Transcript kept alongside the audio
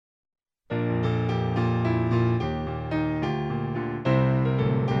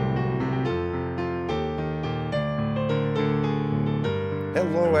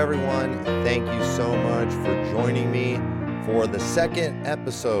Hello, everyone. Thank you so much for joining me for the second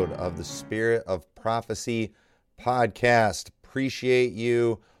episode of the Spirit of Prophecy podcast. Appreciate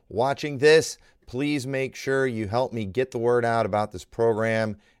you watching this. Please make sure you help me get the word out about this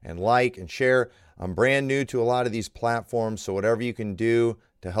program and like and share. I'm brand new to a lot of these platforms, so whatever you can do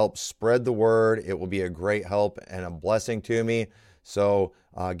to help spread the word, it will be a great help and a blessing to me. So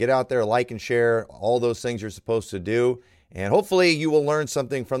get out there, like and share, all those things you're supposed to do. And hopefully you will learn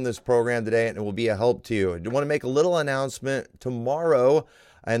something from this program today and it will be a help to you. I do want to make a little announcement tomorrow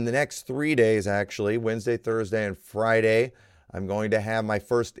and the next 3 days, actually, Wednesday, Thursday, and Friday. I'm going to have my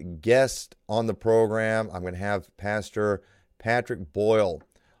first guest on the program. I'm going to have Pastor Patrick Boyle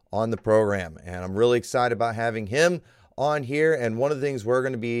on the program. And I'm really excited about having him on here. And one of the things we're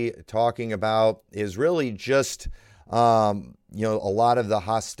going to be talking about is really just a lot of the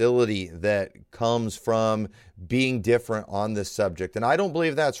hostility that comes from being different on this subject. And I don't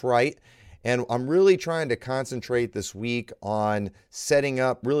believe that's right. And I'm really trying to concentrate this week on setting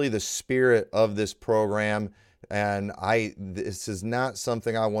up really the spirit of this program. And this is not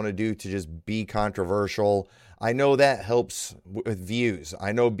something I want to do to just be controversial. I know that helps with views.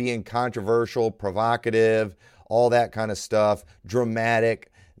 I know being controversial, provocative, all that kind of stuff,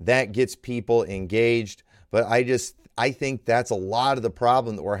 dramatic, that gets people engaged. But I think that's a lot of the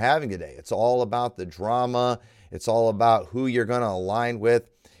problem that we're having today. It's all about the drama. It's all about who you're going to align with.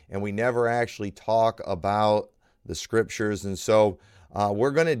 And we never actually talk about the scriptures. And so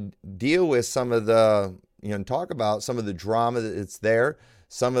we're going to deal with some of the, talk about some of the drama that's there,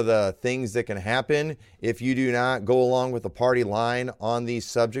 some of the things that can happen if you do not go along with the party line on these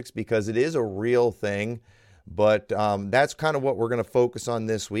subjects, because it is a real thing. But that's kind of what we're going to focus on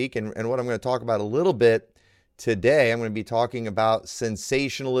this week. And what I'm going to talk about a little bit today, I'm going to be talking about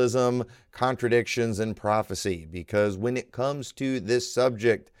sensationalism, contradictions, and prophecy, because when it comes to this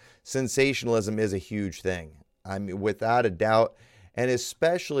subject, sensationalism is a huge thing. I mean, without a doubt, and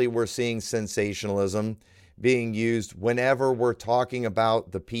especially we're seeing sensationalism being used whenever we're talking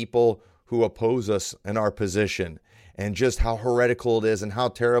about the people who oppose us in our position and just how heretical it is and how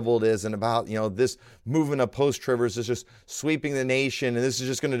terrible it is, and about, this movement of post-tribbers is just sweeping the nation and this is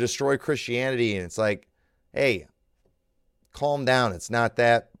just going to destroy Christianity. And it's like, hey, calm down. It's not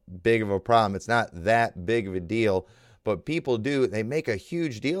that big of a problem. It's not that big of a deal. But people they make a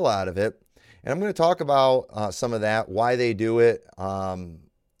huge deal out of it. And I'm going to talk about some of that, why they do it.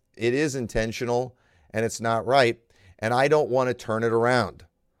 It is intentional and it's not right. And I don't want to turn it around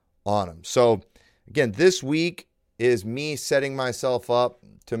on them. So again, this week is me setting myself up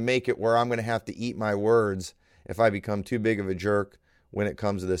to make it where I'm going to have to eat my words if I become too big of a jerk when it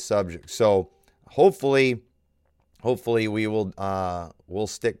comes to this subject. So hopefully we will we'll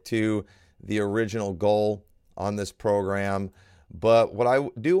stick to the original goal on this program. But what I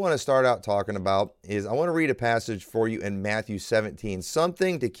do want to start out talking about is I want to read a passage for you in Matthew 17,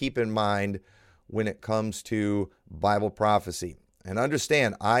 something to keep in mind when it comes to Bible prophecy. And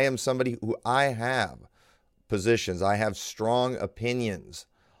understand, I am somebody who I have positions. I have strong opinions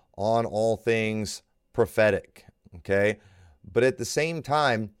on all things prophetic, okay? But at the same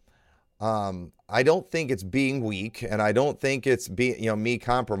time, I don't think it's being weak, and I don't think it's me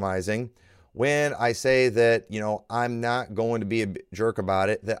compromising when I say that, I'm not going to be a jerk about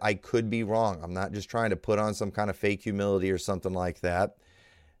it, that I could be wrong. I'm not just trying to put on some kind of fake humility or something like that.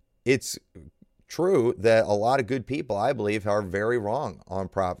 It's true that a lot of good people, I believe, are very wrong on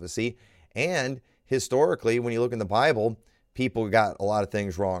prophecy. And historically, when you look in the Bible, people got a lot of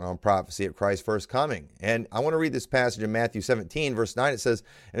things wrong on prophecy at Christ's first coming. And I want to read this passage in Matthew 17, verse 9. It says,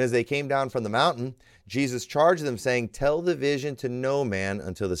 "And as they came down from the mountain, Jesus charged them, saying, 'Tell the vision to no man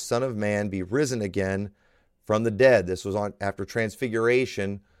until the Son of Man be risen again from the dead.'" This was after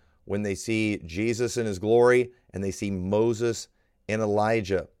Transfiguration, when they see Jesus in his glory and they see Moses and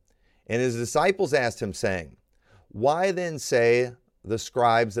Elijah. And his disciples asked him, saying, "Why then say the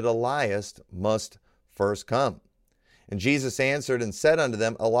scribes that Elias must first come?" And Jesus answered and said unto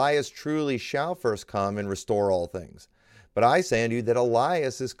them, "Elias truly shall first come and restore all things. But I say unto you that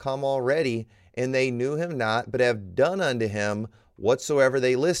Elias is come already, and they knew him not, but have done unto him whatsoever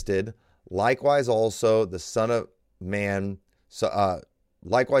they listed. Likewise also the Son of Man,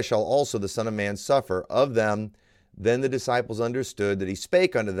 likewise shall also the Son of Man suffer of them." Then the disciples understood that he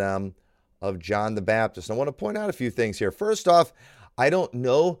spake unto them of John the Baptist. And I want to point out a few things here. First off, I don't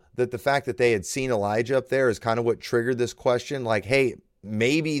know that the fact that they had seen Elijah up there is kind of what triggered this question. Like, hey,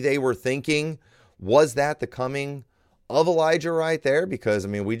 maybe they were thinking, was that the coming of Elijah right there? Because,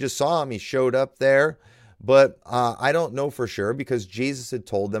 we just saw him. He showed up there. But I don't know for sure, because Jesus had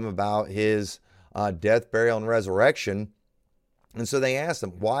told them about his death, burial, and resurrection. And so they asked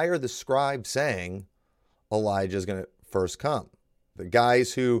him, why are the scribes saying Elijah is going to first come? The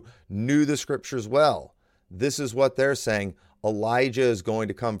guys who knew the scriptures well, this is what they're saying. Elijah is going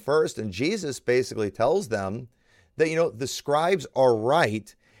to come first. And Jesus basically tells them that, the scribes are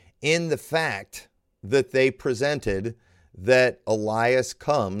right in the fact that they presented that Elias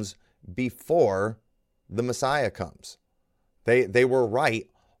comes before the Messiah comes. They were right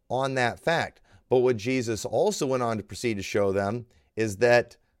on that fact. But what Jesus also went on to proceed to show them is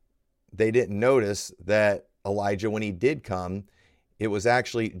that they didn't notice that Elijah, when he did come, it was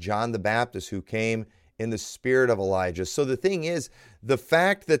actually John the Baptist who came in the spirit of Elijah. So the thing is, the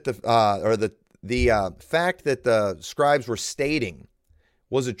fact that the fact that the scribes were stating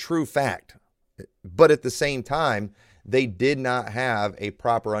was a true fact, but at the same time, they did not have a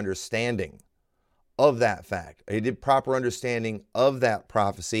proper understanding of that fact. They did proper understanding of that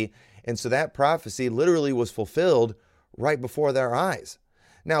prophecy, and so that prophecy literally was fulfilled right before their eyes.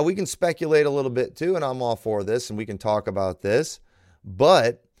 Now, we can speculate a little bit too, and I'm all for this, and we can talk about this,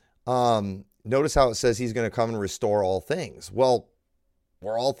 but notice how it says he's going to come and restore all things. Well,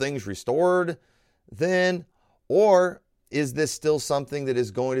 were all things restored then? Or is this still something that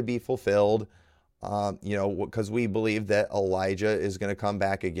is going to be fulfilled? Because we believe that Elijah is going to come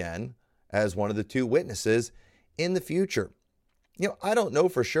back again as one of the two witnesses in the future. I don't know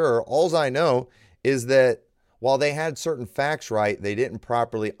for sure. All I know is that while they had certain facts right, they didn't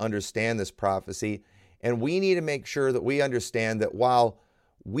properly understand this prophecy. And we need to make sure that we understand that while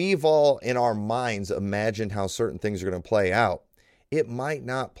we've all in our minds imagined how certain things are going to play out, it might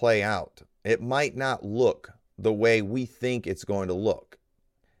not play out. It might not look the way we think it's going to look.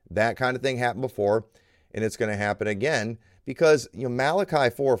 That kind of thing happened before, and it's going to happen again because Malachi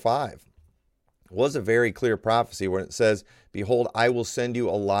 4:5 was a very clear prophecy when it says, "Behold, I will send you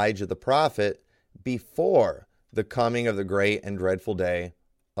Elijah the prophet before the coming of the great and dreadful day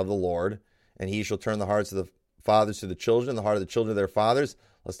of the Lord, and he shall turn the hearts of the fathers to the children, the heart of the children to their fathers,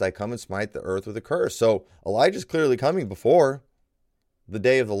 lest I come and smite the earth with a curse." So Elijah's clearly coming before the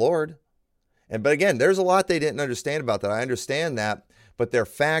day of the Lord. But again, there's a lot they didn't understand about that. I understand that, but their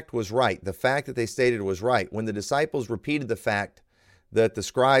fact was right. The fact that they stated was right. When the disciples repeated the fact that the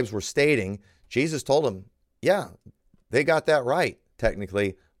scribes were stating, Jesus told them, yeah, they got that right,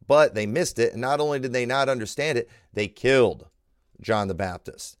 technically, but they missed it. And not only did they not understand it, they killed John the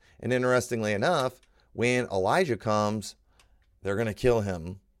Baptist. And interestingly enough, when Elijah comes, they're going to kill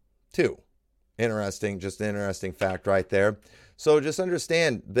him too. Interesting, just an interesting fact right there. So just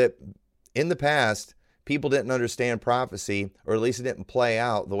understand that in the past, people didn't understand prophecy, or at least it didn't play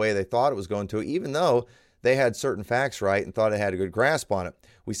out the way they thought it was going to, even though they had certain facts right and thought it had a good grasp on it.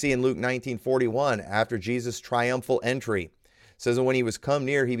 We see in Luke 19:41, after Jesus' triumphal entry, it says, "And when he was come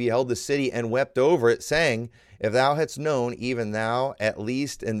near, he beheld the city and wept over it, saying, If thou hadst known, even thou, at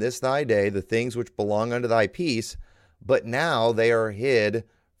least in this thy day, the things which belong unto thy peace, but now they are hid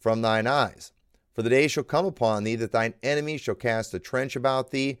from thine eyes. For the day shall come upon thee that thine enemies shall cast a trench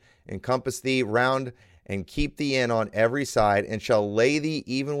about thee, encompass thee round, and keep thee in on every side, and shall lay thee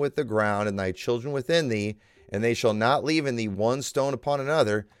even with the ground, and thy children within thee, and they shall not leave in thee one stone upon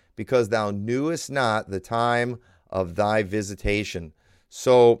another, because thou knewest not the time of thy visitation."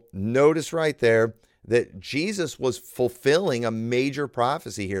 So notice right there that Jesus was fulfilling a major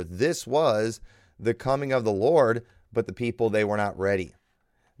prophecy here. This was the coming of the Lord, but the people, they were not ready.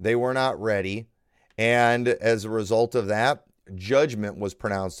 They were not ready. And as a result of that, judgment was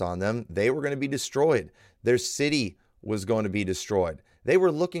pronounced on them. They were going to be destroyed. Their city was going to be destroyed. They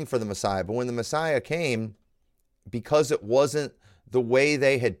were looking for the Messiah, but when the Messiah came, because it wasn't the way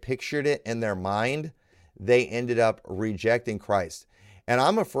they had pictured it in their mind, they ended up rejecting Christ. And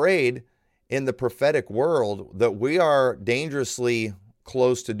I'm afraid in the prophetic world that we are dangerously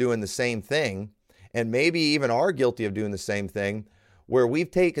close to doing the same thing, and maybe even are guilty of doing the same thing, where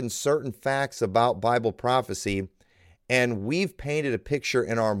we've taken certain facts about Bible prophecy and we've painted a picture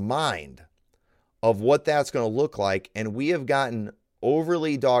in our mind of what that's going to look like, and we have gotten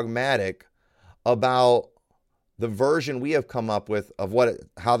overly dogmatic about the version we have come up with of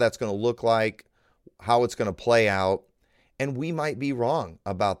how that's going to look like, how it's going to play out, and we might be wrong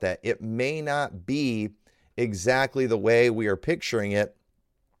about that. It may not be exactly the way we are picturing it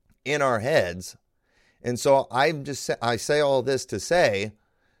in our heads. And so I say all this to say,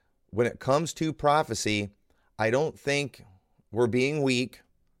 when it comes to prophecy, I don't think we're being weak.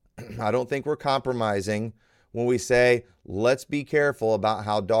 I don't think we're compromising when we say, let's be careful about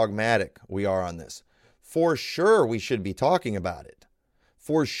how dogmatic we are on this. For sure, we should be talking about it.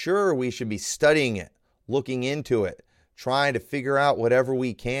 For sure, we should be studying it, looking into it, trying to figure out whatever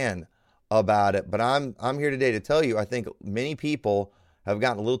we can about it. But I'm here today to tell you, I think many people have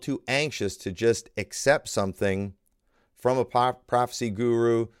gotten a little too anxious to just accept something from a prophecy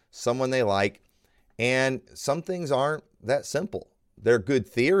guru, someone they like, and some things aren't that simple. They're good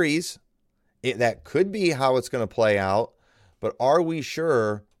theories. That could be how it's going to play out, but are we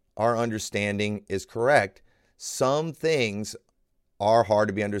sure our understanding is correct? Some things are hard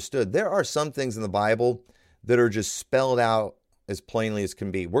to be understood. There are some things in the Bible that are just spelled out as plainly as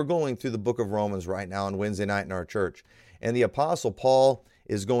can be. We're going through the book of Romans right now on Wednesday night in our church, and the Apostle Paul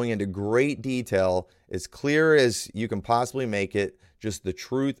is going into great detail, as clear as you can possibly make it, just the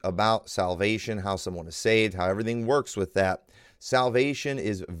truth about salvation, how someone is saved, how everything works with that. Salvation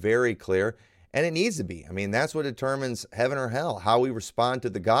is very clear, and it needs to be. I mean, that's what determines heaven or hell, how we respond to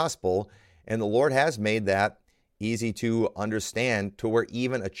the gospel, and the Lord has made that easy to understand to where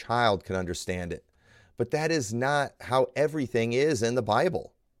even a child can understand it. But that is not how everything is in the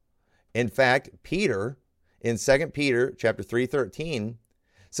Bible. In fact, Peter, in 2 Peter chapter 3:13,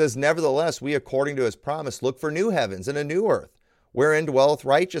 says, "Nevertheless, we, according to his promise, look for new heavens and a new earth, wherein dwelleth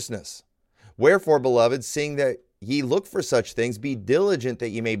righteousness. Wherefore, beloved, seeing that ye look for such things, be diligent that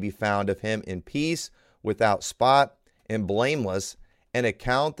ye may be found of him in peace, without spot, and blameless, and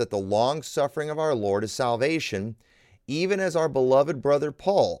account that the long suffering of our Lord is salvation, even as our beloved brother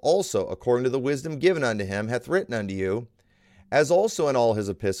Paul also, according to the wisdom given unto him, hath written unto you, as also in all his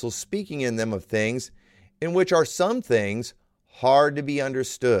epistles, speaking in them of things, in which are some things hard to be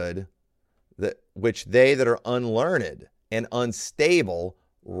understood, which they that are unlearned and unstable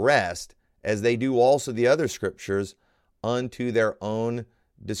wrest, as they do also the other scriptures, unto their own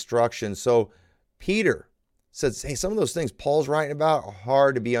destruction." So Peter says, hey, some of those things Paul's writing about are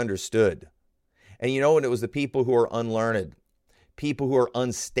hard to be understood. And you know what? It was the people who are unlearned, people who are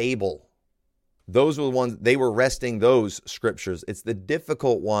unstable. Those were the ones, they were wresting those scriptures. It's the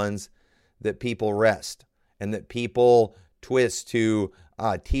difficult ones that people wrest and that people twist to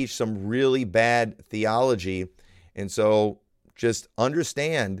teach some really bad theology. And so just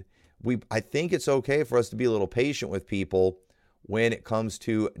understand, I think it's okay for us to be a little patient with people when it comes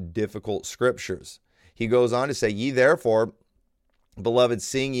to difficult scriptures. He goes on to say, "Ye therefore, beloved,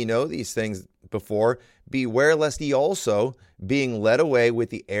 seeing ye know these things before, beware lest ye also, being led away with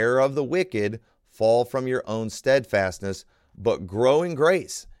the error of the wicked, fall from your own steadfastness, but grow in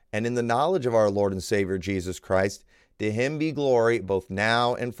grace and in the knowledge of our Lord and Savior Jesus Christ. To him be glory both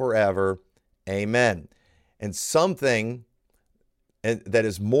now and forever. Amen." And something that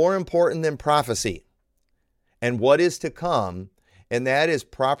is more important than prophecy and what is to come, and that is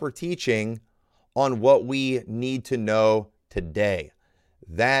proper teaching on what we need to know today.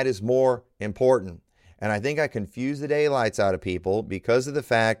 That is more important. And I think I confuse the daylights out of people because of the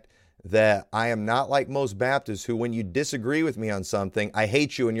fact that I am not like most Baptists who, when you disagree with me on something, I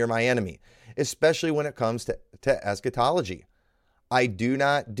hate you and you're my enemy, especially when it comes to eschatology. I do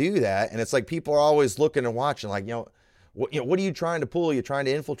not do that. And it's like people are always looking and watching like, what are you trying to pull? You're trying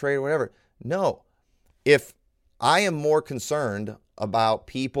to infiltrate or whatever. No. If I am more concerned about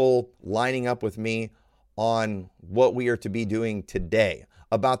people lining up with me on what we are to be doing today,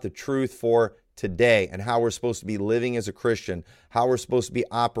 about the truth for today and how we're supposed to be living as a Christian, how we're supposed to be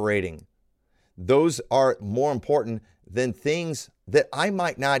operating. Those are more important than things that I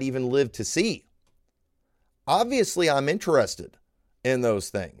might not even live to see. Obviously, I'm interested in those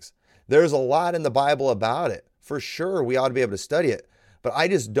things. There's a lot in the Bible about it. For sure, we ought to be able to study it. But I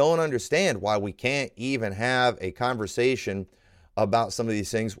just don't understand why we can't even have a conversation about some of these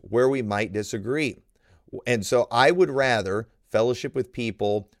things where we might disagree. And so I would rather fellowship with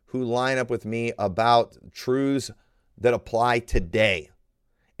people who line up with me about truths that apply today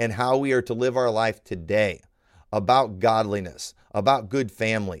and how we are to live our life today, about godliness, about good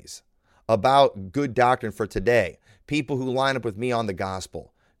families, about good doctrine for today. People who line up with me on the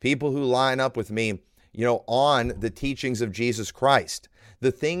gospel, people who line up with me, on the teachings of Jesus Christ,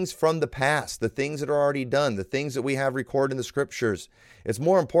 the things from the past, the things that are already done, the things that we have recorded in the scriptures. It's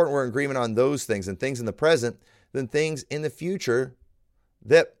more important we're in agreement on those things and things in the present than things in the future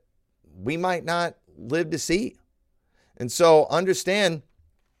that we might not live to see. And so understand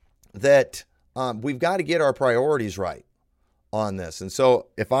that we've got to get our priorities right on this. And so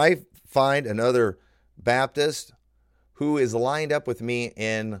if I find another Baptist who is lined up with me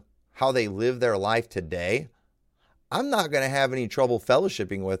in how they live their life today, I'm not going to have any trouble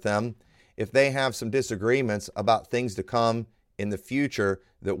fellowshipping with them if they have some disagreements about things to come in the future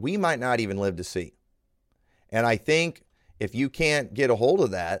that we might not even live to see. And I think if you can't get a hold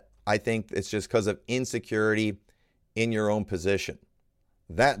of that, I think it's just because of insecurity in your own position.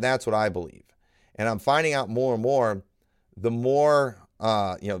 That's what I believe. And I'm finding out more and more, the more,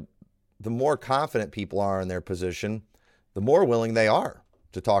 the more confident people are in their position, the more willing they are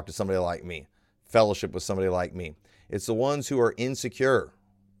to talk to somebody like me, fellowship with somebody like me. It's the ones who are insecure,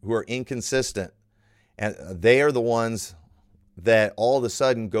 who are inconsistent, and they are the ones that all of a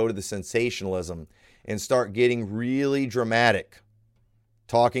sudden go to the sensationalism and start getting really dramatic,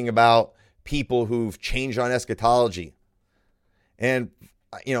 talking about people who've changed on eschatology. And,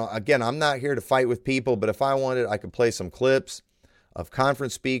 again, I'm not here to fight with people, but if I wanted, I could play some clips of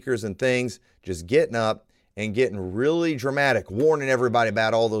conference speakers and things just getting up and getting really dramatic, warning everybody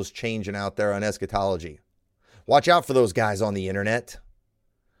about all those changing out there on eschatology. Watch out for those guys on the internet.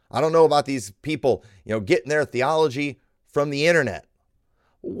 I don't know about these people, getting their theology from the internet.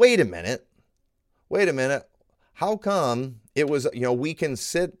 Wait a minute. How come it was, we can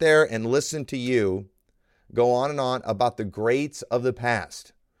sit there and listen to you go on and on about the greats of the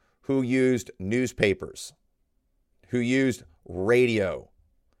past who used newspapers, who used radio,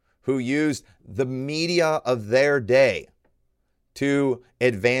 who used the media of their day to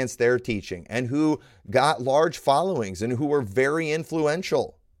advance their teaching, and who got large followings and who were very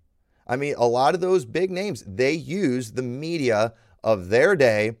influential. I mean, a lot of those big names, they used the media of their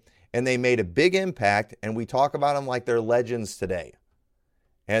day and they made a big impact, and we talk about them like they're legends today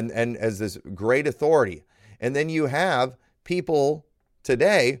and as this great authority. And then you have people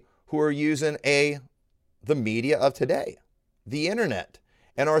today who are using the media of today, the internet,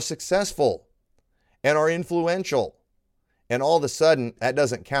 and are successful and are influential. And all of a sudden, that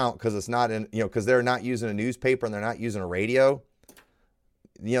doesn't count because it's not because they're not using a newspaper and they're not using a radio.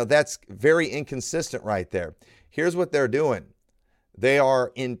 That's very inconsistent right there. Here's what they're doing. They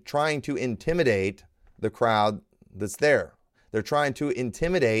are trying to intimidate the crowd that's there. They're trying to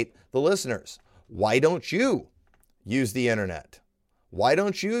intimidate the listeners. Why don't you use the internet? Why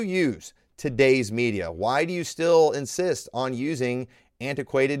don't you use today's media? Why do you still insist on using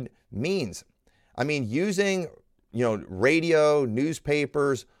antiquated means? I mean, using, radio,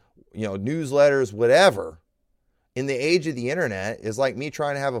 newspapers, newsletters, whatever, in the age of the internet is like me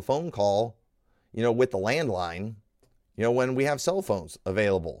trying to have a phone call, with the landline, when we have cell phones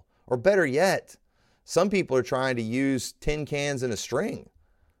available. Or better yet, some people are trying to use tin cans and a string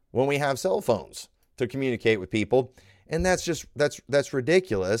when we have cell phones to communicate with people. And that's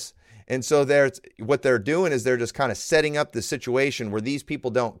ridiculous. And so what they're doing is they're just kind of setting up the situation where these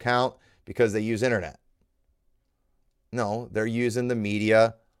people don't count because they use internet. No, they're using the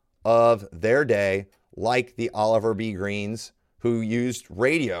media of their day, like the Oliver B. Greens, who used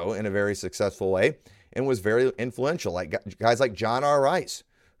radio in a very successful way and was very influential, like guys like John R. Rice,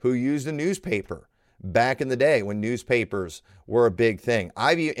 who used a newspaper back in the day when newspapers were a big thing.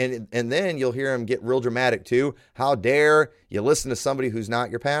 And then you'll hear him get real dramatic too. How dare you listen to somebody who's not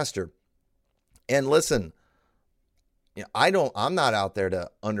your pastor? And listen, I'm not out there to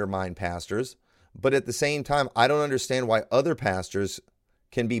undermine pastors, but at the same time, I don't understand why other pastors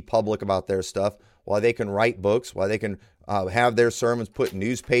can be public about their stuff, why they can write books, why they can have their sermons put in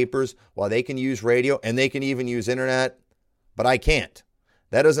newspapers, why they can use radio, and they can even use internet, but I can't.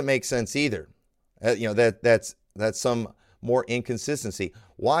 That doesn't make sense either. That's some more inconsistency.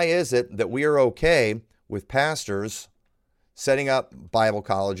 Why is it that we are okay with pastors setting up Bible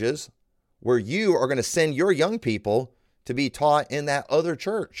colleges where you are going to send your young people to be taught in that other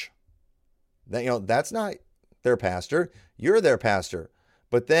church? That's not their pastor. You're their pastor.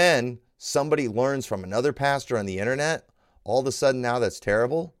 But then somebody learns from another pastor on the internet. All of a sudden now that's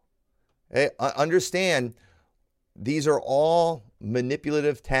terrible. Hey, understand, these are all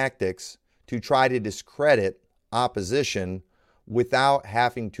manipulative tactics to try to discredit opposition without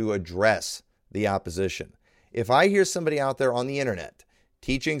having to address the opposition. If I hear somebody out there on the internet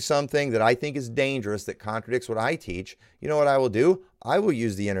teaching something that I think is dangerous, that contradicts what I teach, you know what I will do? I will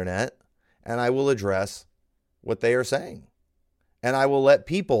use the internet and I will address what they are saying. And I will let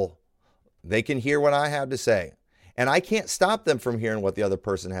people, they can hear what I have to say. And I can't stop them from hearing what the other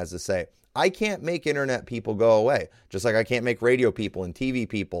person has to say. I can't make internet people go away, just like I can't make radio people and TV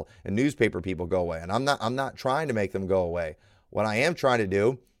people and newspaper people go away. And I'm not trying to make them go away. What I am trying to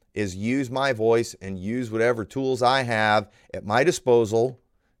do is use my voice and use whatever tools I have at my disposal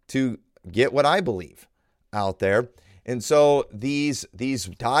to get what I believe out there. And so these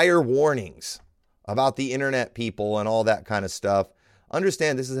dire warnings about the internet people and all that kind of stuff,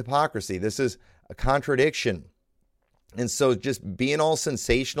 understand this is hypocrisy. This is a contradiction. And so just being all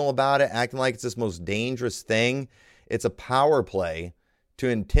sensational about it, acting like it's this most dangerous thing, it's a power play to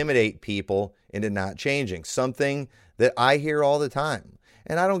intimidate people into not changing. Something that I hear all the time.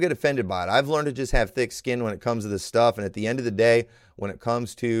 And I don't get offended by it. I've learned to just have thick skin when it comes to this stuff. And at the end of the day, when it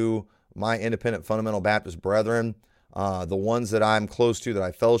comes to my independent fundamental Baptist brethren, the ones that I'm close to, that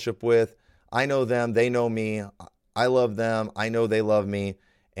I fellowship with, I know them, they know me, I love them, I know they love me,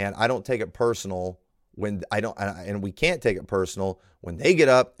 and I don't take it personal when I don't, and we can't take it personal when they get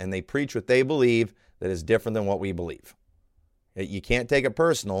up and they preach what they believe that is different than what we believe. You can't take it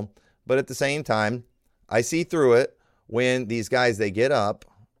personal, but at the same time, I see through it when these guys, they get up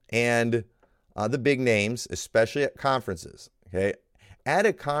and the big names, especially at conferences, okay? At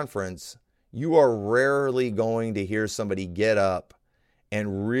a conference, you are rarely going to hear somebody get up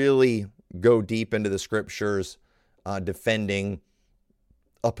and really go deep into the scriptures defending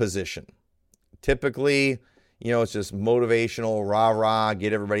a position. Typically, it's just motivational, rah-rah,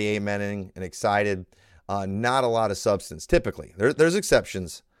 get everybody amening and excited. Not a lot of substance, typically. There's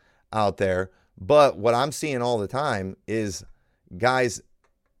exceptions out there, but what I'm seeing all the time is guys,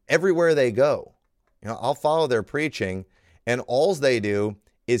 everywhere they go, I'll follow their preaching, and all they do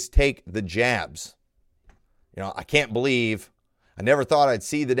is take the jabs. I can't believe, I never thought I'd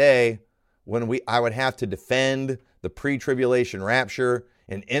see the day when I would have to defend the pre-tribulation rapture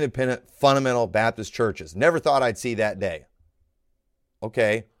in independent fundamental Baptist churches. Never thought I'd see that day.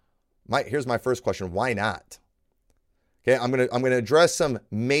 Okay, here's my first question. Why not? Okay, I'm gonna address some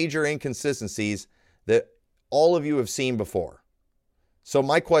major inconsistencies that all of you have seen before. So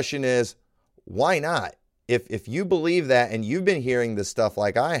my question is, why not? If you believe that and you've been hearing this stuff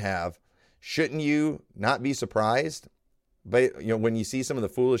like I have, shouldn't you not be surprised? But when you see some of the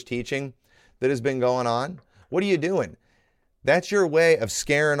foolish teaching that has been going on, what are you doing? That's your way of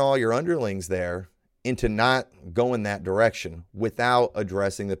scaring all your underlings there into not going that direction without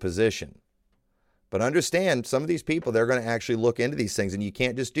addressing the position. But understand, some of these people, they're going to actually look into these things, and you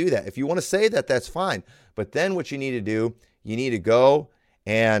can't just do that. If you want to say that, that's fine. But then what you need to do, you need to go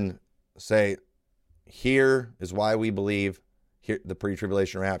and say, here is why we believe the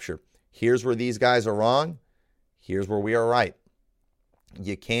pre-tribulation rapture. Here's where these guys are wrong. Here's where we are right.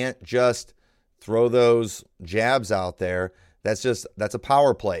 You can't just throw those jabs out there. That's a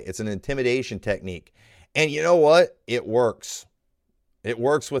power play. It's an intimidation technique. And you know what? It works. It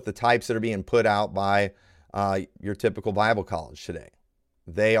works with the types that are being put out by your typical Bible college today.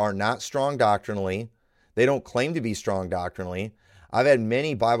 They are not strong doctrinally. They don't claim to be strong doctrinally. I've had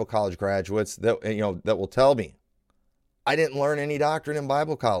many Bible college graduates that will tell me, I didn't learn any doctrine in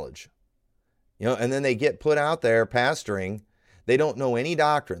Bible college. And then they get put out there pastoring. They don't know any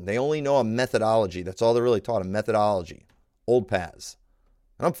doctrine. They only know a methodology. That's all they're really taught, a methodology, old paths.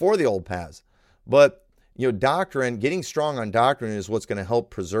 And I'm for the old paths. But, doctrine, getting strong on doctrine is what's going to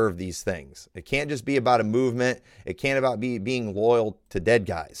help preserve these things. It can't just be about a movement. It can't about being loyal to dead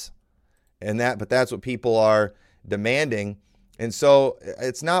guys. But that's what people are demanding. And so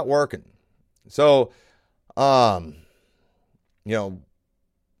it's not working. So,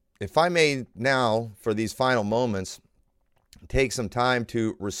 if I may now, for these final moments, take some time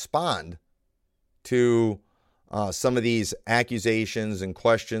to respond to some of these accusations and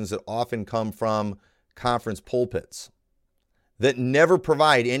questions that often come from conference pulpits that never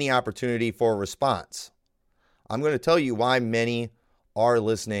provide any opportunity for a response. I'm going to tell you why many are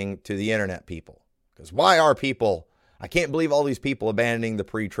listening to the internet people. Because why are people, I can't believe all these people abandoning the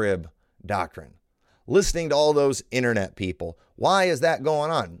pre-trib doctrine. Listening to all those internet people. Why is that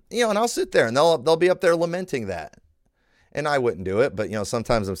going on? And I'll sit there and they'll be up there lamenting that. And I wouldn't do it, but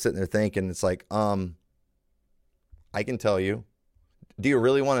sometimes I'm sitting there thinking, it's like, I can tell you. Do you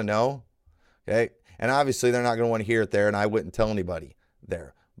really want to know? Okay. And obviously they're not going to want to hear it there, and I wouldn't tell anybody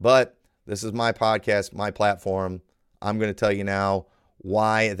there. But this is my podcast, my platform. I'm going to tell you now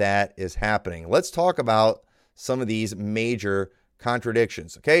why that is happening. Let's talk about some of these major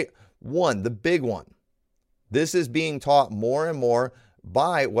contradictions. Okay. One, the big one. This is being taught more and more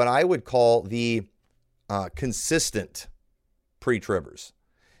by what I would call the consistent pre-tribbers.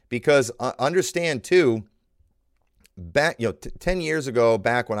 Because understand too, back 10 years ago,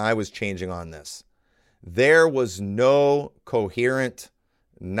 back when I was changing on this, there was no coherent,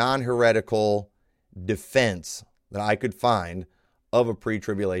 non-heretical defense that I could find of a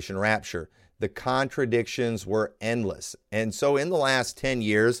pre-tribulation rapture. The contradictions were endless. And so in the last 10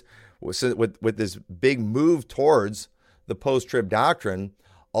 years, with this big move towards the post-trib doctrine,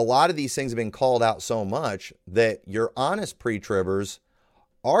 a lot of these things have been called out so much that your honest pre-tribbers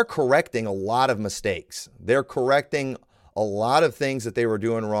are correcting a lot of mistakes. They're correcting a lot of things that they were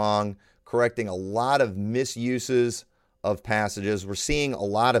doing wrong, correcting a lot of misuses of passages. We're seeing a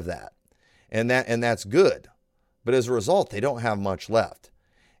lot of that. And that's good. But as a result, they don't have much left.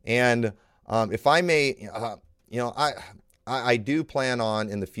 And if I may, I do plan on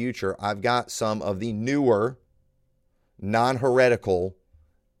in the future, I've got some of the newer non-heretical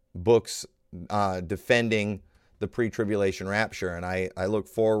books defending the pre-tribulation rapture. And I look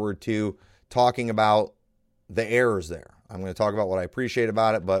forward to talking about the errors there. I'm going to talk about what I appreciate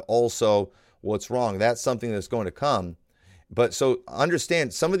about it, but also what's wrong. That's something that's going to come. But so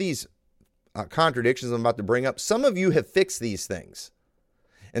understand some of these contradictions I'm about to bring up. Some of you have fixed these things.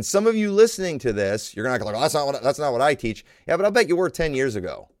 And some of you listening to this, you're going to go, oh, that's not what I teach. Yeah, but I'll bet you were 10 years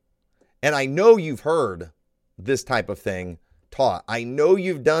ago. And I know you've heard this type of thing taught. I know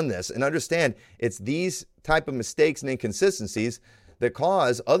you've done this. And understand, it's these type of mistakes and inconsistencies that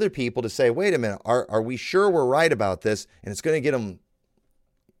cause other people to say, wait a minute, are we sure we're right about this? And it's going to get them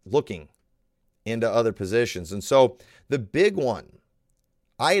looking into other positions. And so the big one,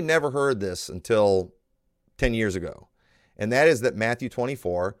 I had never heard this until 10 years ago. And that is that Matthew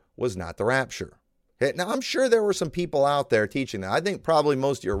 24 was not the rapture. Okay? Now, I'm sure there were some people out there teaching that. I think probably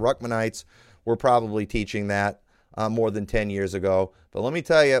most of your Ruckmanites were probably teaching that more than 10 years ago. But let me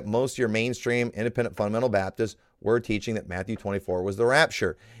tell you, most of your mainstream independent fundamental Baptists were teaching that Matthew 24 was the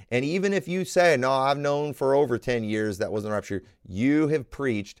rapture. And even if you say, no, I've known for over 10 years that wasn't the rapture, you have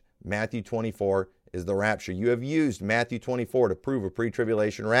preached Matthew 24 is the rapture. You have used Matthew 24 to prove a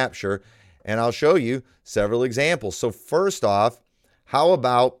pre-tribulation rapture. And I'll show you several examples. So first off, how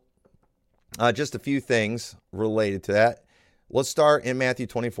about just a few things related to that? Let's start in Matthew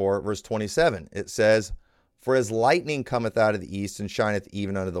 24, verse 27. It says, for as lightning cometh out of the east and shineth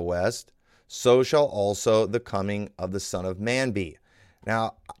even unto the west, so shall also the coming of the Son of Man be.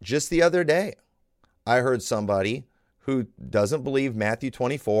 Now, just the other day, I heard somebody who doesn't believe Matthew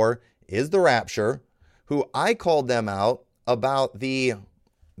 24 is the rapture, who I called them out about the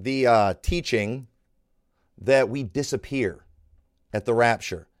teaching that we disappear at the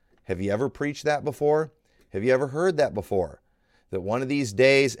rapture. Have you ever preached that before? Have you ever heard that before? That one of these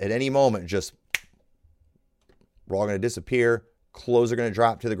days, at any moment, just we're all going to disappear, clothes are going to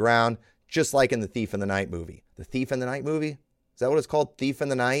drop to the ground, just like in the Thief in the Night movie. The Thief in the Night movie? Is that what it's called? Thief in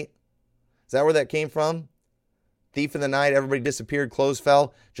the Night? Is that where that came from? Thief in the Night, everybody disappeared, clothes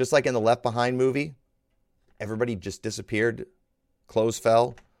fell, just like in the Left Behind movie. Everybody just disappeared, clothes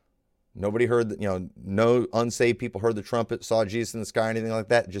fell. Nobody heard, no unsaved people heard the trumpet, saw Jesus in the sky, or anything like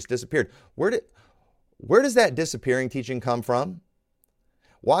that. It just disappeared. Where does that disappearing teaching come from?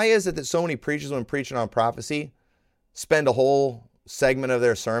 Why is it that so many preachers, when preaching on prophecy, spend a whole segment of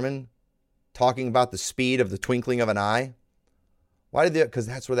their sermon talking about the speed of the twinkling of an eye? Why did they? Because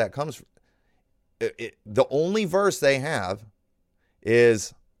that's where that comes from. The only verse they have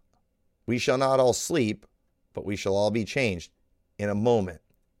is, we shall not all sleep, but we shall all be changed in a moment,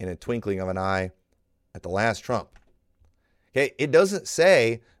 in a twinkling of an eye, at the last trump. Okay, it doesn't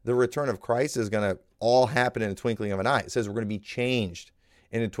say the return of Christ is going to all happen in a twinkling of an eye. It says we're going to be changed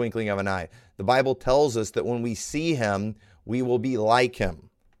in a twinkling of an eye. The Bible tells us that when we see him, we will be like him,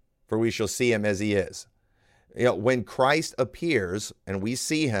 for we shall see him as he is. When Christ appears and we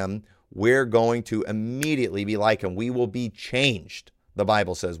see him, we're going to immediately be like him. We will be changed. The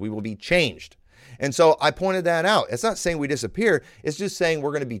Bible says we will be changed. And so I pointed that out. It's not saying we disappear. It's just saying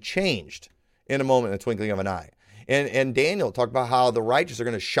we're going to be changed in a moment, in the twinkling of an eye. And Daniel talked about how the righteous are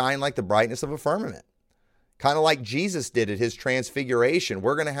going to shine like the brightness of a firmament. Kind of like Jesus did at his transfiguration.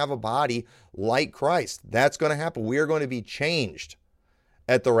 We're going to have a body like Christ. That's going to happen. We are going to be changed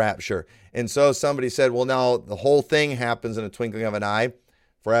at the rapture. And so somebody said, well, now the whole thing happens in a twinkling of an eye.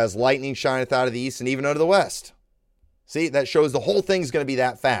 For as lightning shineth out of the east and even unto the west. See, that shows the whole thing's going to be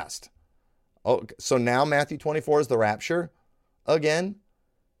that fast. Oh, so now Matthew 24 is the rapture again.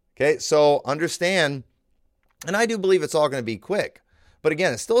 Okay, so understand, and I do believe it's all going to be quick. But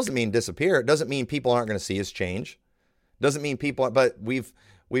again, it still doesn't mean disappear. It doesn't mean people aren't going to see his change. It doesn't mean people, but we've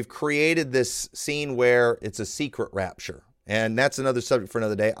created this scene where it's a secret rapture. And that's another subject for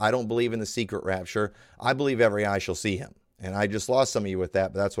another day. I don't believe in the secret rapture. I believe every eye shall see him. And I just lost some of you with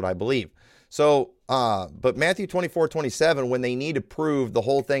that, but that's what I believe. So, but Matthew 24:27, when they need to prove the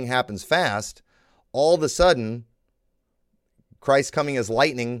whole thing happens fast, all of a sudden, Christ coming as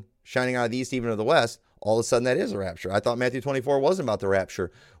lightning, shining out of the east, even of the west, all of a sudden that is a rapture. I thought Matthew 24 wasn't about the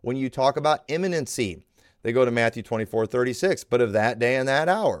rapture. When you talk about imminency, they go to Matthew 24:36, but of that day and that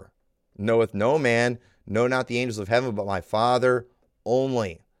hour knoweth no man, no not the angels of heaven, but my Father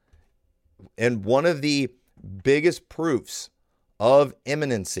only. And one of the biggest proofs of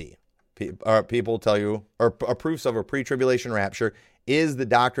imminency, people tell you, or proofs of a pre-tribulation rapture, is the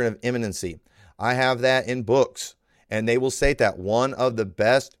doctrine of imminency. I have that in books, and they will state that one of the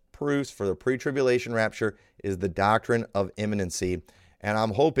best proofs for the pre-tribulation rapture is the doctrine of imminency. And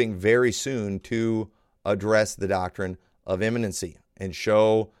I'm hoping very soon to address the doctrine of imminency and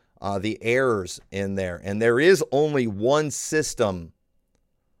show the errors in there. And there is only one system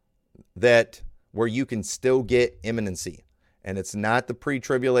where you can still get imminency. And it's not the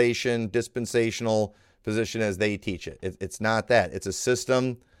pre-tribulation dispensational position as they teach it. It's not that. It's a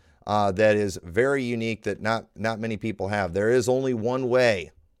system that is very unique that not many people have. There is only one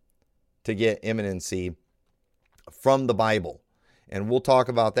way to get imminency from the Bible. And we'll talk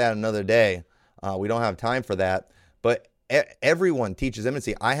about that another day. We don't have time for that. But everyone teaches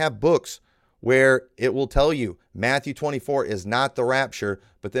imminency. I have books where it will tell you Matthew 24 is not the rapture,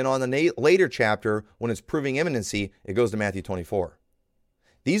 but then on the later chapter, when it's proving imminency, it goes to Matthew 24.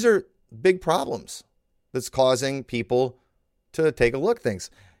 These are big problems that's causing people to take a look at things.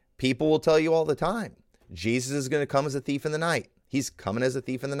 People will tell you all the time, Jesus is going to come as a thief in the night. He's coming as a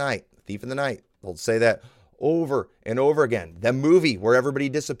thief in the night, thief in the night. They'll say that over and over again. The movie where everybody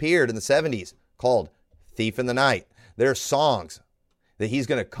disappeared in the 70s called Thief in the Night. There are songs that he's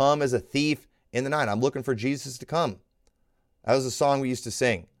going to come as a thief in the night. I'm looking for Jesus to come. That was a song we used to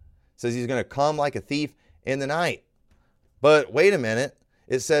sing. It says he's going to come like a thief in the night. But wait a minute.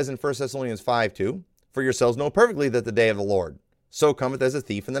 It says in 1 Thessalonians 5:2, for yourselves know perfectly that the day of the Lord so cometh as a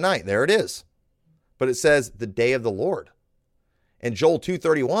thief in the night. There it is. But it says the day of the Lord. And Joel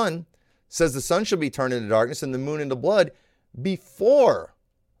 2:31 says the sun shall be turned into darkness and the moon into blood before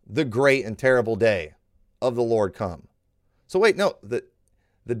the great and terrible day of the Lord come. So wait, no,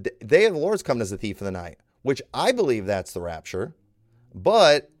 the day of the Lord is coming as a thief in the night, which I believe that's the rapture.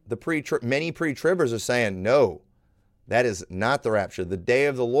 But many pre-tribbers are saying, no, that is not the rapture. The day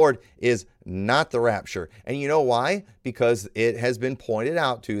of the Lord is not the rapture. And you know why? Because it has been pointed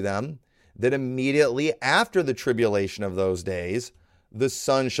out to them that immediately after the tribulation of those days, the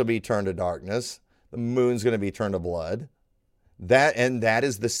sun shall be turned to darkness, the moon's going to be turned to blood. That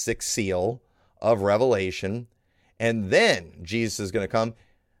is the sixth seal of Revelation. And then Jesus is going to come.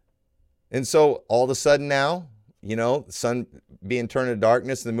 And so all of a sudden now, the sun being turned to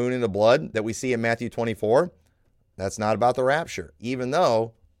darkness and the moon into blood that we see in Matthew 24, that's not about the rapture, even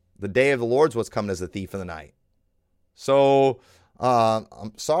though the day of the Lord's what's coming as a thief in the night. So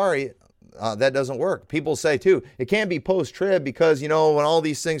I'm sorry, that doesn't work. People say too, it can't be post-trib because, when all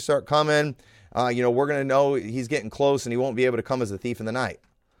these things start coming, we're going to know he's getting close and he won't be able to come as a thief in the night.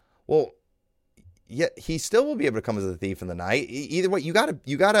 Well, yeah, he still will be able to come as a thief in the night. Either way, you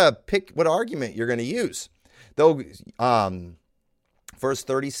gotta pick what argument you're going to use. Though, verse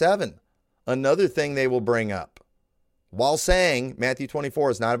 37, another thing they will bring up while saying Matthew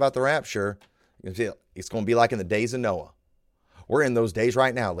 24 is not about the rapture. It's going to be like in the days of Noah. We're in those days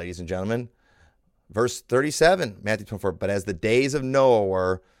right now, ladies and gentlemen. Verse 37, Matthew 24, but as the days of Noah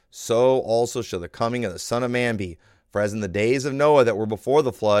were, so also shall the coming of the Son of Man be. For as in the days of Noah that were before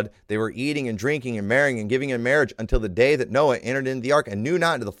the flood, they were eating and drinking and marrying and giving in marriage until the day that Noah entered into the ark and knew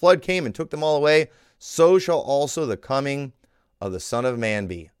not until the flood came and took them all away. So shall also the coming of the Son of Man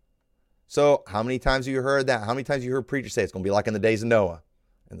be. So how many times have you heard that? How many times have you heard preachers say it's going to be like in the days of Noah?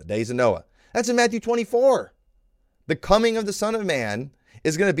 In the days of Noah. That's in Matthew 24. The coming of the Son of Man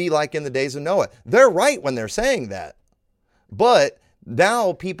is going to be like in the days of Noah. They're right when they're saying that. But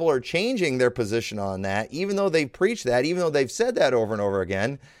now people are changing their position on that, even though they've preached that, even though they've said that over and over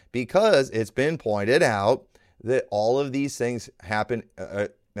again, because it's been pointed out that all of these things happen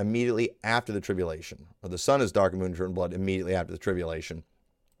immediately after the tribulation. Or the sun is dark and moon turned blood immediately after the tribulation.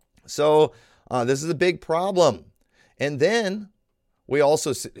 So this is a big problem. And then we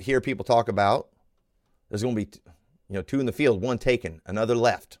also hear people talk about there's going to be two in the field, one taken, another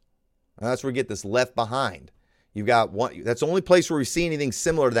left. And that's where we get this left behind. You've got one. That's the only place where we see anything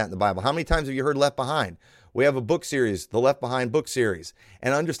similar to that in the Bible. How many times have you heard left behind? We have a book series, the Left Behind book series.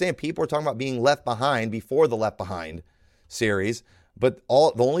 And understand, people are talking about being left behind before the Left Behind series. But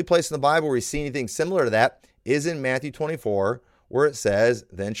the only place in the Bible where we see anything similar to that is in Matthew 24, where it says,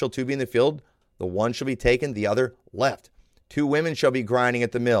 then shall two be in the field, the one shall be taken, the other left. Two women shall be grinding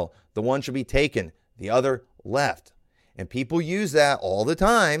at the mill, the one shall be taken, the other left. And people use that all the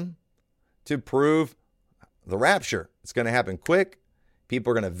time to prove the rapture. It's going to happen quick.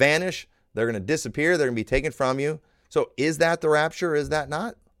 People are going to vanish. They're going to disappear. They're going to be taken from you. So is that the rapture? Is that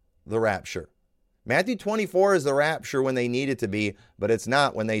not the rapture? Matthew 24 is the rapture when they need it to be, but it's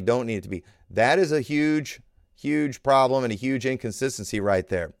not when they don't need it to be. That is a huge, huge problem and a huge inconsistency right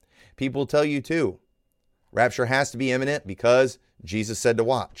there. People tell you too, rapture has to be imminent because Jesus said to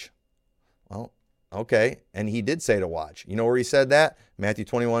watch. Well, okay. And he did say to watch. You know where he said that? Matthew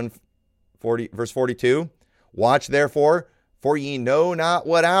 21, verse 42. Watch therefore, for ye know not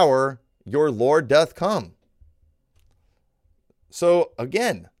what hour your Lord doth come. So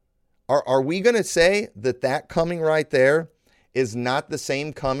again, are we going to say that coming right there is not the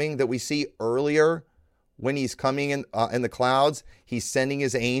same coming that we see earlier when he's coming in the clouds? He's sending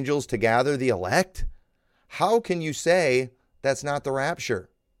his angels to gather the elect. How can you say that's not the rapture.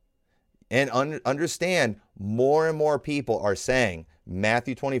 And understand, more and more people are saying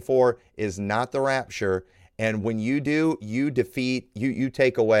Matthew 24 is not the rapture. And when you do, you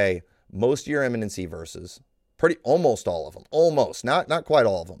take away most of your imminency verses, almost all of them, almost, not quite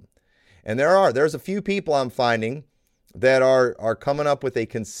all of them. And there's a few people I'm finding that are coming up with a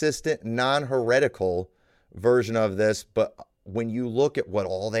consistent, non-heretical version of this. But when you look at what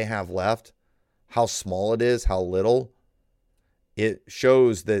all they have left, how small it is, how little, it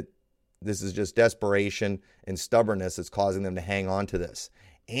shows that this is just desperation and stubbornness that's causing them to hang on to this.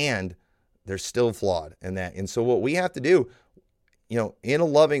 And they're still flawed in that. And so what we have to do, in a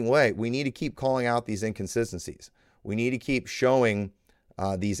loving way, we need to keep calling out these inconsistencies. We need to keep showing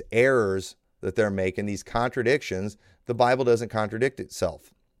these errors that they're making, these contradictions. The Bible doesn't contradict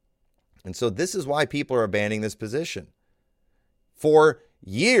itself. And so this is why people are abandoning this position. For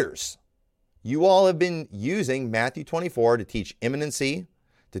years, you all have been using Matthew 24 to teach imminency,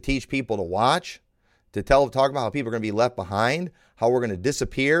 to teach people to watch, to talk about how people are going to be left behind, how we're going to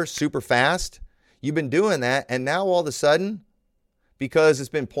disappear super fast. You've been doing that, and now all of a sudden, because it's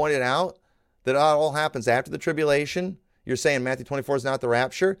been pointed out that it all happens after the tribulation, you're saying Matthew 24 is not the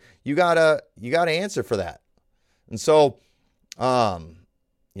rapture. You gotta answer for that. And so, I'm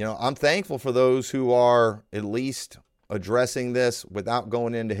thankful for those who are at least addressing this without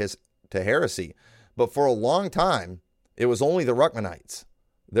going into heresy. But for a long time, it was only the Ruckmanites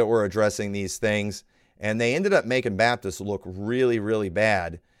that were addressing these things. And they ended up making Baptists look really, really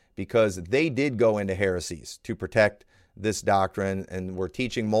bad because they did go into heresies to protect this doctrine and were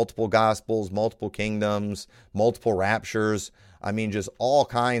teaching multiple gospels, multiple kingdoms, multiple raptures. I mean, just all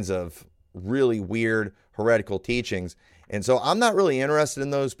kinds of really weird heretical teachings. And so I'm not really interested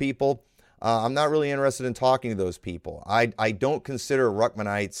in those people. I'm not really interested in talking to those people. I don't consider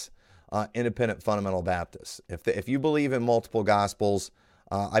Ruckmanites independent fundamental Baptists. If you believe in multiple gospels,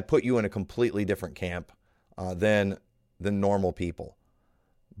 I put you in a completely different camp than normal people.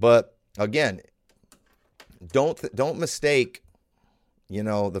 But again, don't mistake,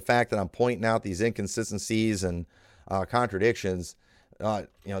 the fact that I'm pointing out these inconsistencies and contradictions. I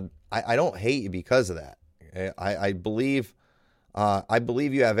don't hate you because of that. I believe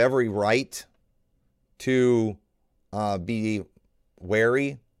you have every right to be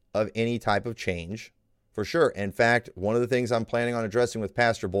wary of any type of change, for sure. In fact, one of the things I'm planning on addressing with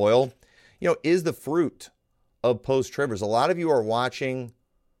Pastor Boyle, is the fruit of post-tribbers. A lot of you are watching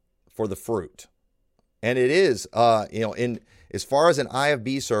for the fruit. And it is, in as far as in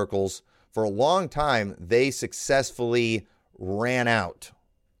IFB circles, for a long time, they successfully ran out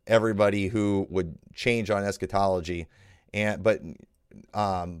everybody who would change on eschatology. But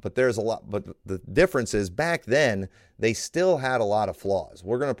there's a lot. But the difference is back then they still had a lot of flaws.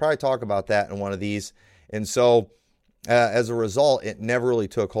 We're going to probably talk about that in one of these. And so, as a result, it never really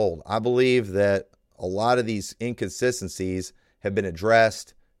took hold. I believe that a lot of these inconsistencies have been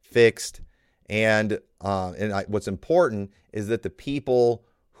addressed, fixed, and what's important is that the people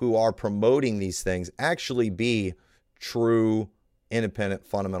who are promoting these things actually be true independent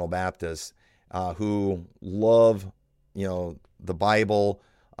fundamental Baptists who love, the Bible,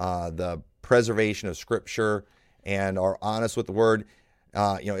 the preservation of Scripture, and are honest with the Word.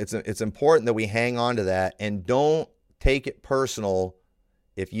 It's important that we hang on to that and don't take it personal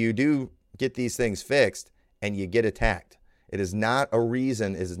if you do get these things fixed and you get attacked. It is not a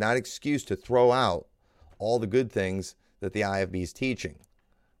reason, it is not an excuse to throw out all the good things that the IFB is teaching.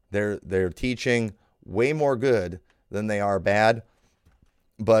 They're teaching way more good than they are bad.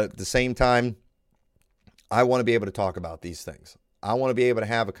 But at the same time, I want to be able to talk about these things. I want to be able to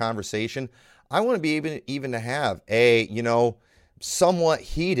have a conversation. I want to be able even to have a, somewhat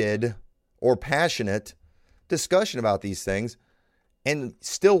heated or passionate discussion about these things and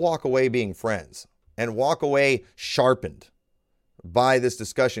still walk away being friends and walk away sharpened by this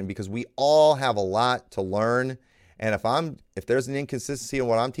discussion, because we all have a lot to learn. And if there's an inconsistency in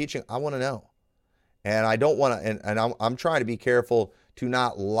what I'm teaching, I want to know. And I don't want to, and I'm trying to be careful to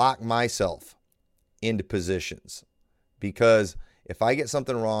not lock myself into positions, because if I get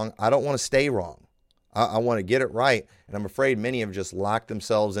something wrong, I don't want to stay wrong. I want to get it right. And I'm afraid many have just locked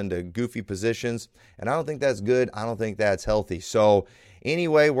themselves into goofy positions. And I don't think that's good. I don't think that's healthy. So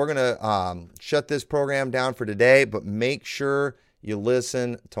anyway, we're going to shut this program down for today, but make sure you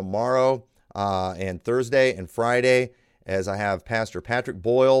listen tomorrow and Thursday and Friday, as I have Pastor Patrick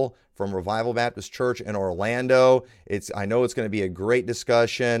Boyle from Revival Baptist Church in Orlando. I know it's going to be a great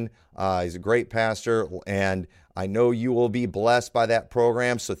discussion. He's a great pastor, and I know you will be blessed by that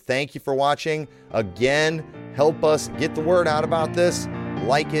program. So thank you for watching. Again, help us get the word out about this.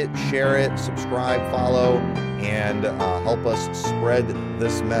 Like it, share it, subscribe, follow, and help us spread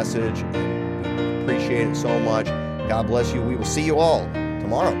this message. And we appreciate it so much. God bless you. We will see you all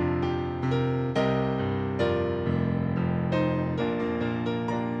tomorrow.